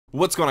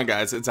What's going on,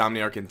 guys? It's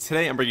Omniarch, and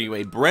today I'm bringing you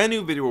a brand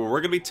new video where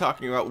we're going to be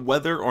talking about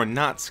whether or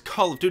not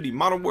Call of Duty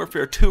Modern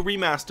Warfare 2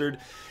 Remastered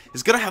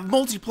is going to have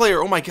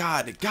multiplayer. Oh my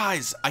god,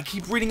 guys, I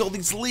keep reading all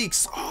these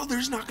leaks. Oh,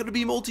 there's not going to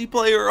be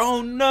multiplayer.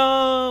 Oh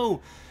no.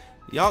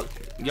 Y'all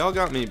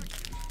got me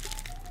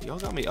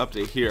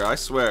update here. I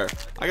swear.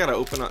 I got to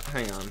open up,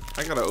 hang on.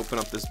 I got to open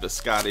up this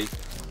biscotti.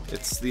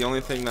 It's the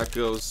only thing that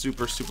goes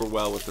super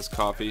well with this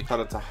coffee.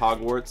 Shout out to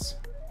Hogwarts.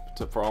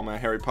 For all my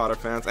Harry Potter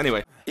fans.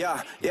 Anyway.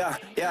 Yeah.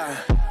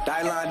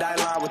 Die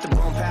line with the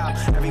boom pow.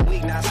 Every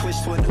week now switch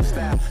to a new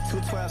style.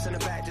 212s in the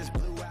back just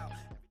blew out.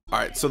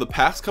 Alright, so the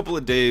past couple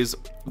of days,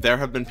 there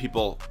have been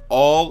people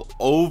all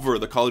over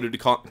the Call of Duty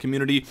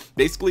community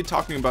basically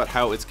talking about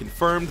how it's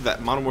confirmed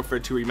that Modern Warfare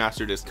 2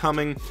 Remastered is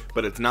coming,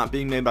 but it's not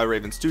being made by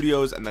Raven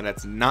Studios, and that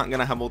it's not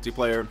gonna have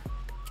multiplayer.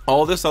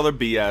 All this other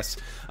BS.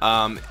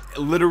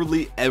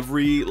 Literally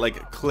every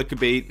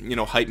clickbait,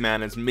 hype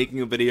man is making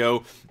a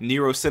video.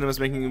 Nero Cinema's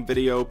making a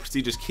video.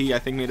 Prestigious Key, I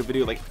think, made a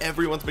video. Like,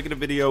 everyone's making a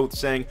video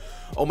saying,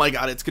 oh my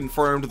god, it's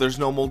confirmed, there's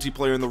no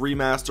multiplayer in the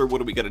remaster, what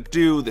are we gonna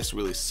do, this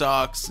really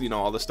sucks,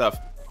 all this stuff.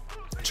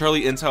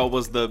 Charlie Intel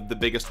was the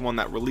biggest one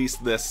that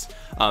released this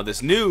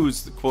this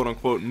news, quote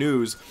unquote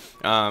news,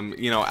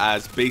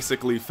 as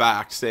basically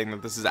fact, saying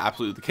that this is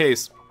absolutely the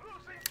case.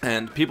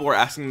 And people were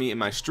asking me in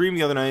my stream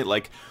the other night,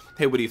 like,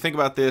 hey, what do you think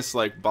about this,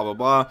 like, blah blah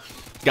blah.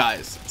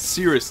 Guys,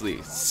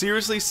 seriously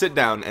sit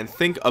down and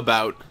think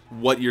about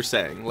what you're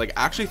saying. Like,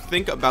 actually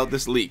think about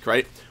this leak,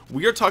 right?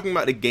 We are talking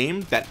about a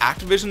game that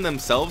Activision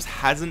themselves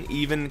hasn't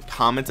even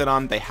commented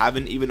on. They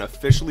haven't even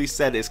officially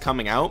said is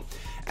coming out,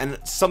 and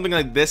something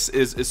like this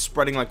is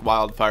spreading like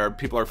wildfire.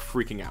 People are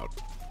freaking out.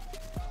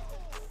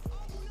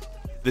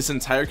 This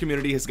entire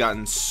community has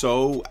gotten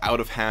so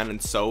out of hand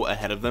and so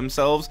ahead of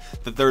themselves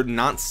that they're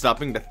not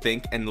stopping to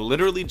think and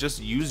literally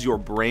just use your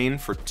brain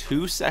for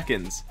 2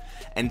 seconds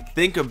and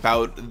think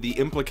about the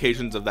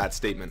implications of that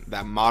statement,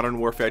 that Modern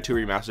Warfare 2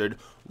 Remastered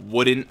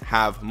wouldn't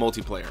have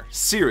multiplayer.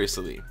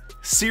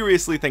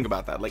 Seriously think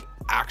about that. Like,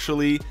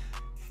 actually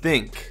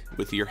think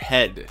with your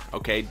head,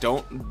 okay?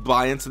 Don't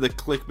buy into the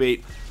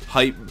clickbait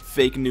hype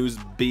fake news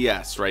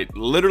BS, right?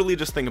 Literally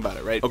just think about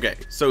it, right? Okay,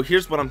 so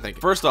here's what I'm thinking.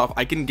 First off,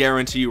 I can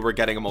guarantee you we're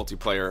getting a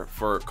multiplayer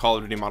for Call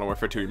of Duty Modern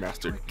Warfare 2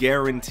 Remastered.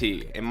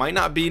 Guarantee. It might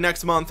not be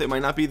next month, it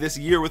might not be this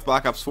year with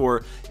Black Ops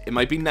 4, it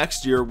might be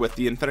next year with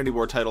the Infinity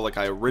War title like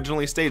I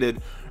originally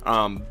stated,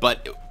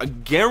 but a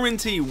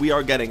guarantee we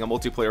are getting a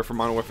multiplayer for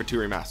Modern Warfare 2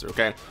 Remastered,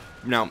 okay?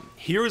 Now,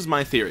 here's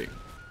my theory.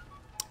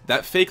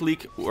 That fake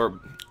leak, or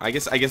I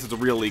guess it's a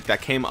real leak,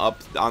 that came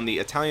up on the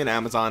Italian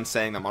Amazon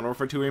saying that Modern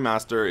Warfare 2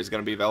 Remaster is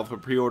going to be available for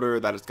pre-order,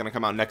 that it's going to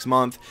come out next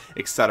month,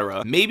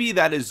 etc. Maybe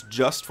that is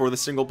just for the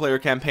single player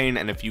campaign,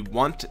 and if you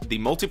want the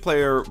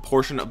multiplayer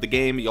portion of the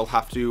game, you'll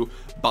have to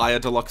buy a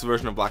deluxe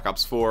version of Black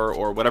Ops 4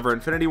 or whatever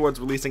Infinity Ward's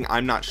releasing.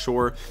 I'm not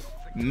sure.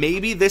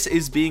 Maybe this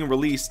is being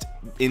released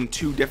in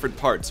 2 different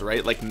parts,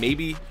 right? Like,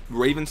 maybe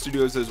Raven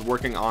Studios is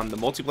working on the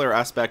multiplayer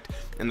aspect,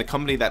 and the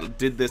company that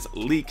did this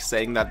leak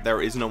saying that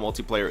there is no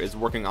multiplayer is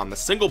working on the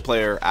single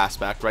player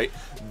aspect, right?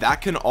 That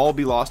can all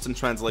be lost in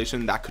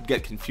translation. That could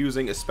get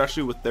confusing,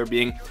 especially with there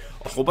being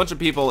a whole bunch of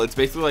people. It's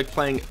basically like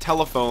playing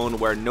telephone,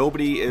 where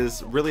nobody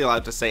is really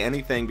allowed to say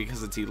anything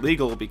because it's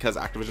illegal, because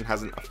Activision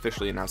hasn't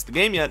officially announced the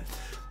game yet.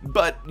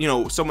 But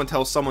someone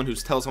tells someone who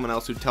tells someone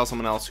else who tells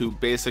someone else, who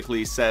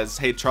basically says,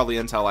 hey, Charlie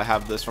Intel, I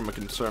have this from a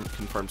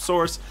confirmed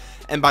source,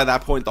 and by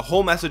that point the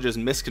whole message is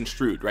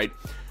misconstrued, right?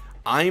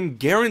 I'm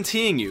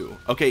guaranteeing you,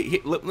 okay,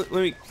 let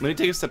me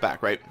take a step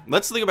back, right?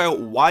 Let's think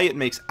about why it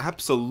makes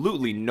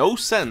absolutely no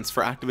sense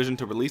for Activision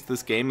to release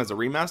this game as a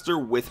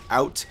remaster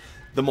without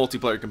the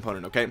multiplayer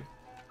component, okay?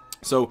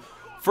 So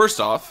first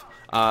off,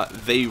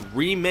 they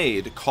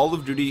remade Call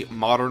of Duty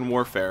Modern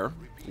Warfare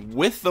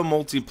with the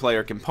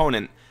multiplayer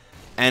component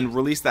and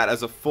released that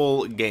as a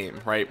full game,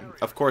 right?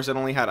 Of course, it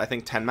only had, I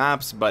think, 10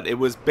 maps, but it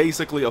was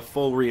basically a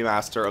full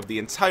remaster of the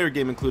entire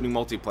game, including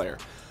multiplayer.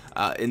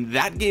 And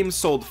that game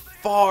sold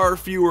far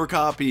fewer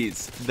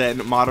copies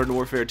than Modern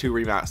Warfare 2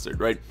 Remastered,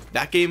 right?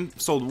 That game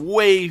sold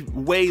way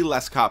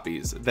less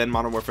copies than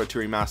Modern Warfare 2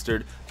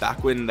 Remastered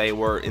back when they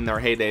were in their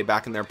heyday,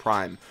 back in their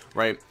prime,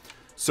 right?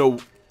 So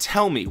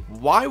tell me,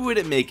 why would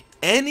it make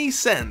any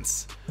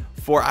sense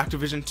for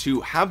Activision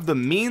to have the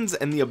means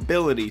and the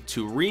ability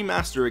to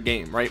remaster a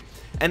game, right?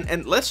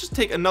 And let's just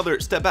take another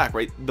step back,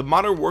 right? The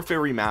Modern Warfare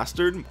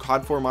Remastered,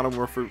 COD 4 Modern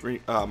Warfare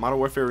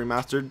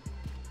Remastered,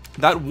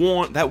 that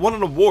won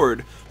an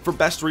award for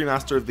Best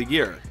Remaster of the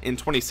Year in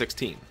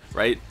 2016,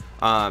 right?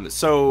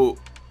 So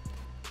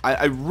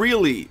I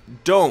really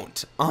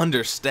don't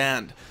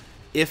understand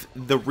if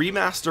the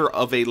remaster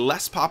of a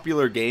less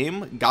popular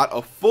game got a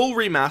full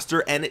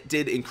remaster and it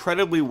did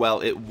incredibly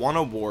well, it won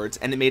awards,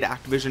 and it made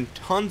Activision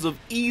tons of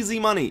easy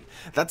money.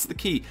 That's the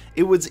key.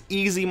 It was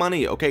easy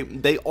money, okay?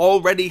 They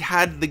already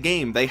had the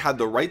game. They had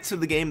the rights to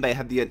the game. They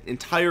had the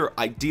entire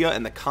idea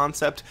and the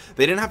concept.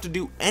 They didn't have to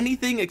do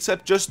anything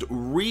except just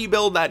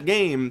rebuild that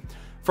game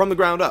from the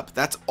ground up.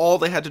 That's all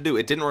they had to do.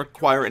 It didn't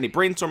require any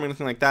brainstorming or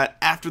anything like that.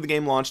 After the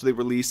game launched, they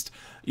released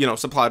you know,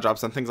 supply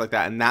drops and things like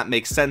that, and that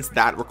makes sense.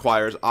 That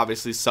requires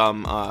obviously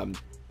some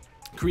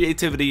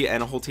creativity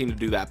and a whole team to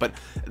do that. But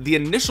the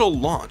initial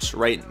launch,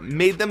 right,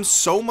 made them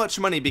so much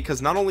money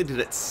because not only did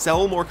it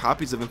sell more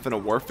copies of Infinite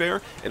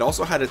Warfare, it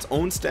also had its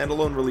own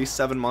standalone release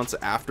 7 months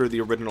after the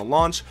original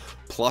launch,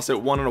 plus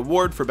it won an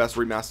award for best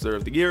remaster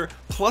of the year,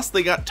 plus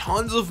they got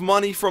tons of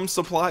money from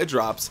supply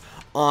drops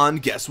on,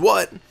 guess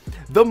what,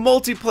 the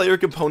multiplayer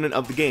component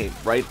of the game,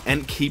 right?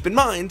 And keep in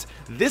mind,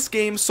 this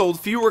game sold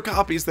fewer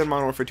copies than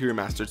Modern Warfare 2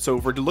 Remastered. So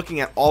if we're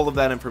looking at all of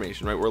that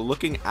information, right, we're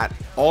looking at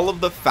all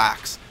of the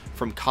facts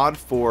from COD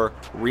 4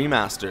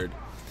 Remastered.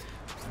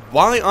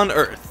 Why on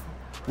earth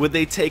would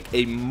they take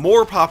a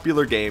more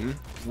popular game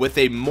with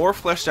a more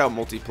fleshed out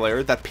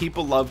multiplayer that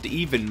people loved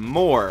even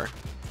more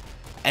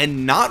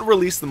and not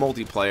release the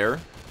multiplayer,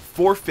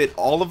 forfeit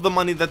all of the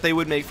money that they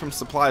would make from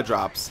supply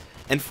drops,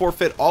 and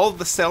forfeit all of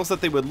the sales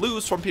that they would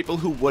lose from people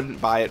who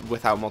wouldn't buy it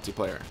without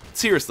multiplayer?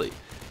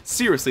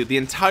 Seriously, the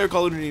entire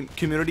Call of Duty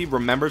community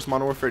remembers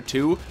Modern Warfare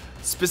 2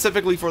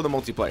 specifically for the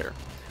multiplayer.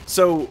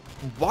 So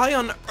why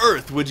on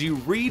earth would you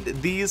read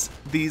these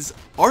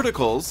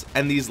articles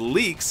and these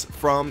leaks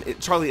from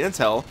Charlie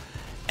Intel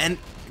and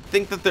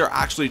think that they're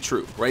actually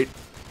true, right?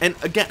 And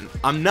again,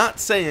 I'm not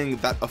saying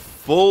that a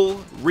full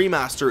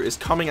remaster is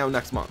coming out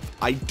next month.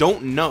 I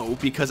don't know,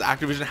 because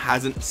Activision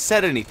hasn't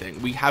said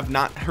anything. We have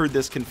not heard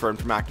this confirmed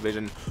from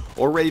Activision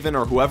or Raven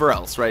or whoever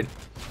else, right?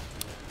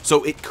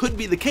 So it could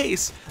be the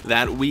case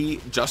that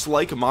we, just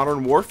like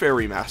Modern Warfare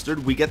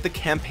Remastered, we get the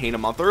campaign a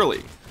month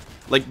early.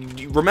 Like,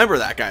 remember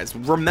that, guys.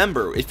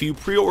 Remember, if you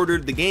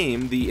pre-ordered the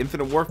game, the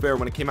Infinite Warfare,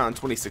 when it came out in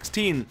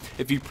 2016,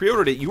 if you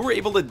pre-ordered it, you were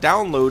able to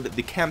download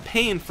the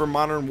campaign for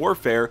Modern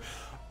Warfare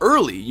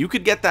early. You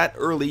could get that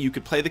early. You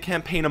could play the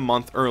campaign a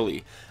month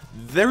early.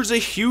 There's a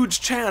huge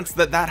chance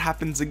that that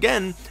happens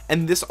again,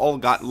 and this all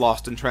got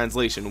lost in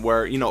translation,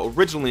 where, you know,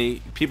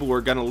 originally people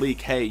were gonna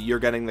leak, hey, you're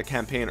getting the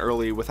campaign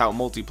early without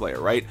multiplayer,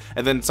 right?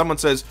 And then someone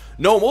says,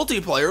 no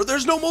multiplayer,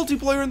 there's no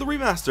multiplayer in the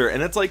remaster,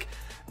 and it's like,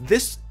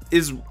 this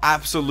is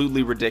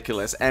absolutely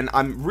ridiculous. And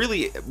I'm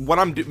really, what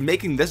I'm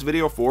making this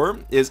video for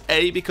is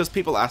A, because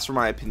people ask for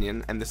my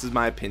opinion, and this is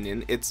my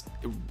opinion. It's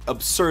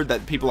absurd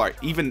that people are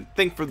even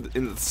think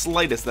in the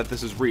slightest that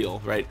this is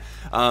real, right?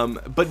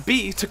 But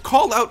B, to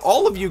call out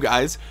all of you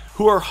guys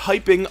who are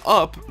hyping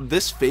up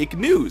this fake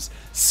news.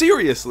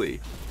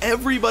 Seriously,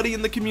 everybody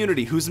in the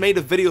community who's made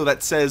a video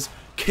that says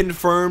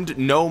confirmed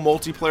no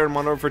multiplayer in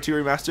Modern Warfare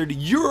 2 Remastered,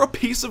 you're a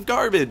piece of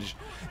garbage.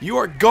 You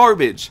are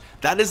garbage.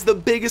 That is the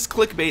biggest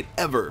clickbait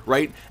ever,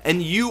 right?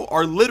 And you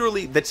are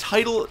literally, the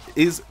title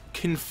is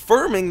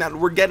confirming that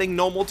we're getting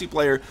no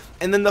multiplayer,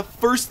 and then the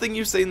first thing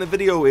you say in the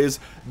video is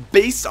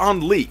based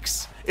on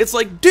leaks. It's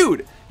like,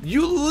 dude,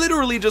 you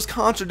literally just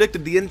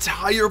contradicted the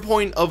entire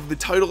point of the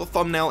title,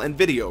 thumbnail, and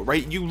video,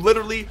 right? You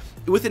literally,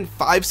 within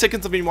 5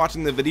 seconds of me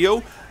watching the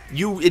video,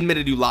 you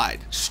admitted you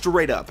lied,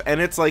 straight up. And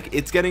it's like,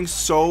 it's getting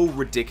so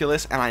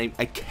ridiculous, and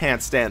I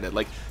can't stand it.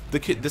 Like,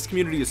 this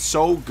community is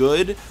so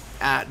good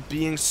at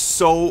being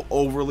so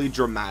overly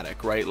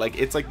dramatic, right? Like,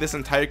 it's like this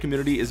entire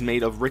community is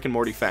made of Rick and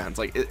Morty fans.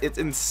 Like, it's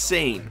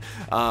insane.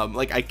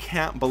 Like, I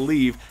can't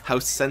believe how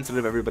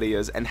sensitive everybody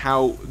is and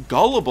how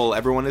gullible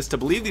everyone is to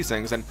believe these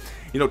things. And,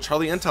 you know,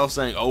 Charlie Intel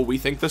saying, oh, we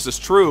think this is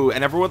true,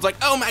 and everyone's like,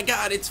 oh my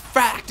god, it's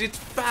fact,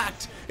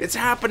 it's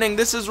happening,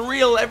 this is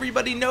real,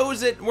 everybody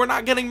knows it, we're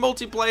not getting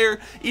multiplayer,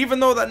 even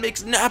though that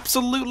makes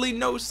absolutely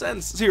no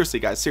sense.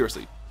 Seriously, guys,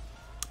 seriously.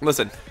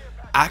 Listen,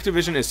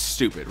 Activision is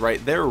stupid,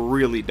 right? They're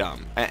really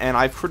dumb, and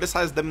I've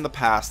criticized them in the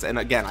past, and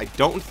again, I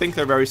don't think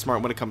they're very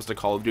smart when it comes to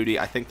Call of Duty.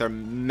 I think they're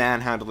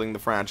manhandling the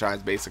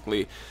franchise,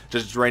 basically,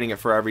 just draining it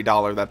for every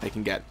dollar that they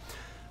can get.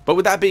 But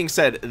with that being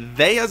said,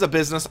 they as a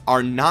business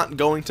are not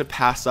going to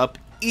pass up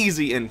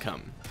easy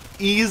income,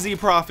 easy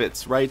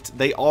profits, right?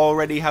 They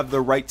already have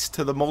the rights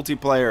to the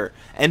multiplayer,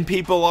 and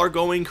people are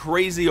going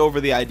crazy over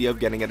the idea of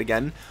getting it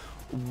again.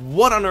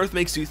 What on earth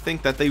makes you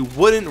think that they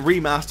wouldn't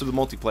remaster the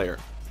multiplayer?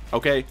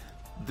 Okay?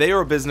 They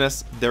are a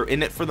business, they're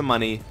in it for the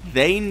money,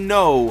 they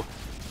know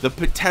the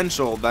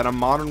potential that a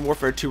Modern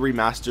Warfare 2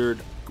 Remastered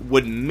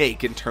would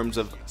make in terms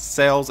of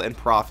sales and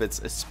profits,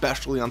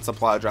 especially on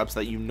supply drops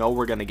that you know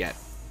we're going to get.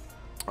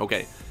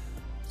 Okay,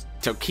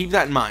 so keep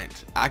that in mind.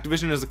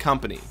 Activision is a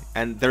company,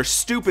 and they're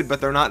stupid, but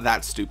they're not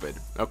that stupid,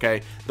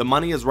 okay? The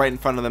money is right in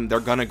front of them,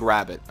 they're going to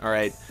grab it,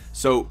 alright?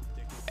 So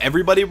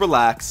everybody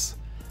relax,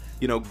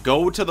 you know,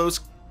 go to those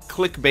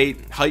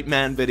clickbait hype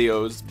man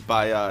videos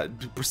by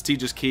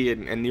Prestigious Key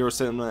and Nero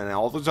Cinema and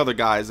all those other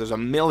guys. There's a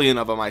million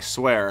of them, I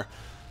swear,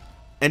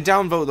 and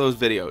downvote those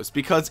videos,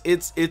 because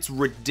it's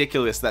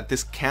ridiculous that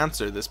this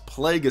cancer, this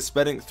plague is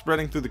spreading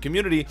through the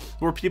community,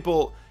 where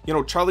people, you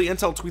know, Charlie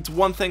Intel tweets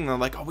one thing and they're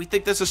like, oh, we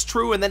think this is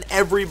true, and then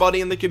everybody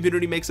in the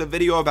community makes a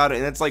video about it,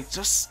 and it's like,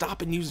 just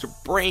stop and use your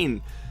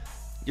brain.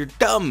 You're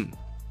dumb.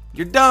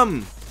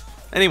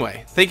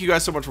 Anyway, thank you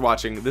guys so much for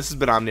watching. This has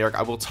been Omniarch.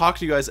 I will talk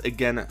to you guys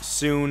again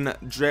soon.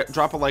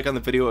 Drop a like on the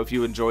video if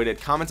you enjoyed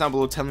it. Comment down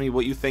below telling me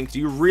what you think. Do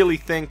you really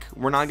think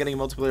we're not getting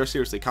multiplayer?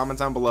 Seriously, comment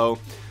down below.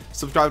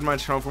 Subscribe to my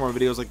channel for more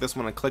videos like this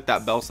one and click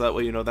that bell so that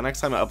way you know the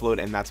next time I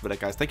upload. And that's about it,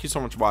 guys. Thank you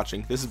so much for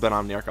watching. This has been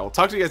Omniarch. I will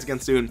talk to you guys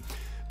again soon.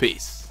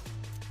 Peace.